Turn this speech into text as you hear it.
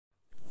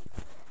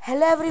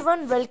Hello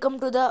everyone, welcome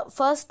to the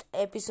first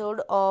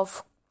episode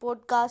of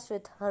podcast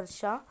with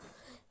Harsha.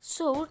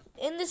 So,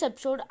 in this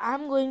episode,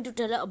 I'm going to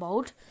tell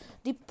about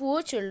the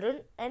poor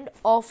children and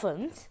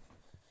orphans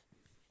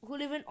who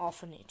live in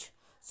orphanage.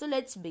 So,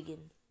 let's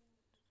begin.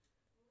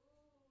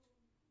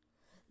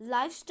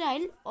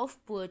 Lifestyle of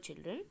poor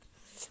children.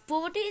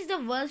 Poverty is the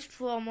worst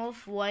form of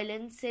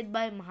violence, said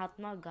by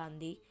Mahatma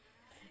Gandhi.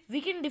 We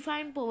can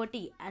define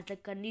poverty as a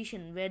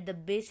condition where the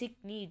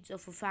basic needs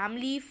of a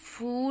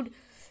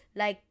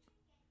like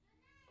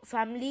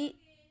family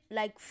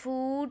like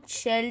food,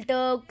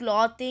 shelter,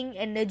 clothing,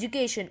 and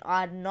education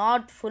are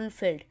not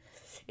fulfilled.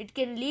 It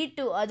can lead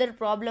to other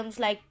problems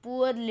like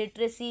poor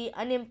literacy,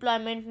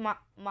 unemployment,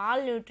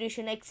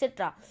 malnutrition,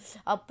 etc.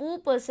 A poor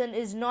person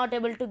is not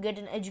able to get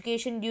an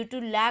education due to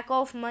lack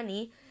of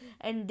money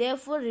and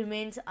therefore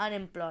remains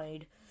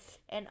unemployed.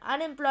 An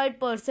unemployed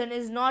person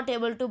is not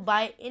able to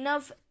buy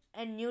enough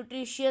and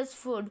nutritious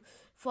food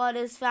for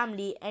his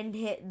family and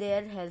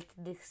their health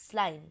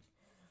decline.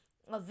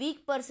 A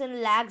weak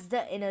person lacks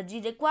the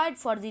energy required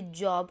for the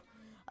job.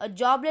 A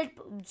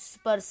jobless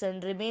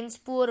person remains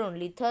poor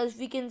only. Thus,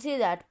 we can say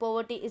that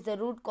poverty is the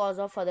root cause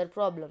of other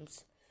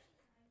problems.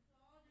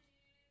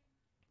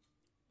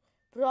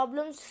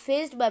 Problems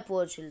faced by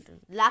poor children.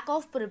 Lack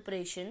of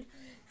preparation.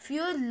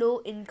 Fewer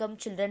low income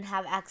children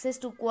have access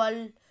to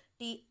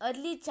quality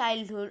early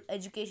childhood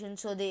education,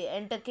 so they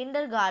enter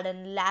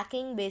kindergarten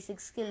lacking basic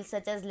skills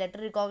such as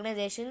letter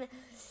recognition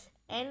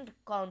and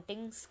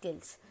counting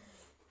skills.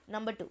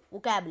 Number 2,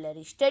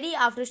 vocabulary. Study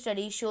after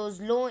study shows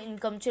low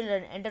income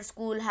children enter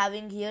school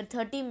having here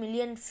 30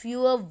 million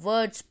fewer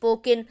words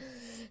spoken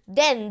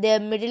than their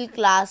middle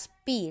class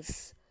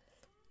peers.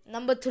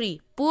 Number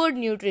 3, poor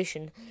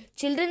nutrition.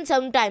 Children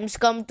sometimes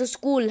come to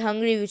school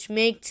hungry, which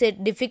makes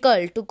it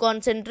difficult to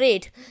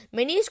concentrate.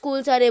 Many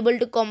schools are able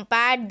to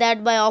combat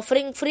that by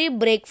offering free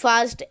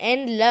breakfast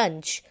and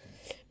lunch.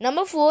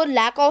 Number 4,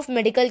 lack of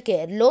medical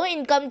care. Low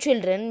income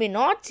children may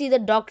not see the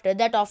doctor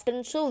that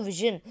often show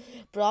vision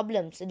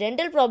problems,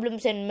 dental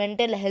problems, and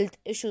mental health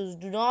issues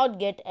do not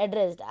get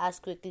addressed as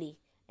quickly.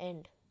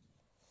 And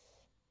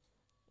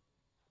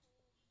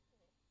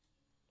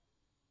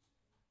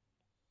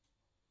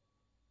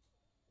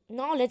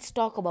now let's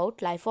talk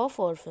about life of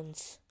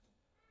orphans.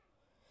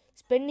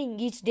 Spending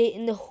each day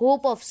in the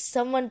hope of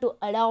someone to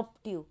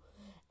adopt you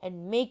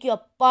and make you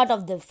a part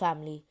of their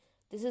family.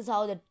 This is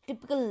how the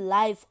typical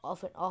life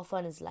of an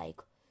orphan is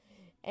like.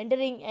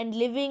 Entering and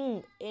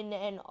living in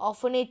an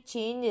orphanage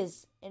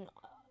changes in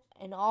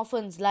an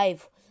orphan's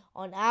life.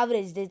 On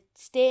average, they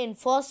stay in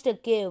foster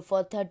care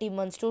for 30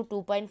 months to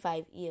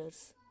 2.5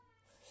 years.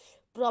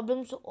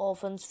 Problems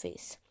orphans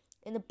face.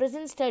 In the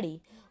present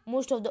study,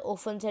 most of the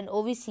orphans and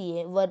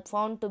OVCA were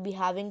found to be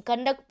having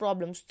conduct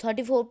problems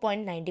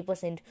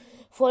 34.90%,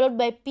 followed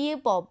by peer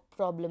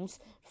problems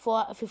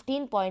for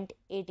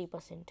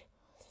 15.80%.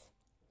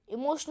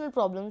 Emotional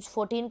problems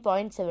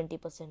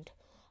 14.70%,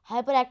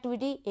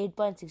 hyperactivity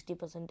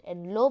 8.60%,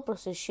 and low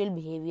prosocial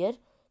behavior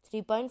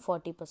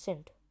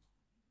 3.40%.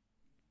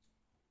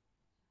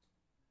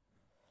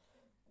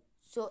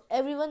 So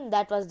everyone,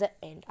 that was the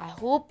end. I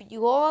hope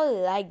you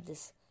all like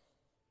this.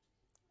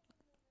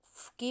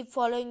 Keep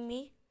following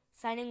me.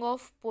 Signing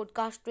off,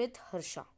 podcast with Harsha.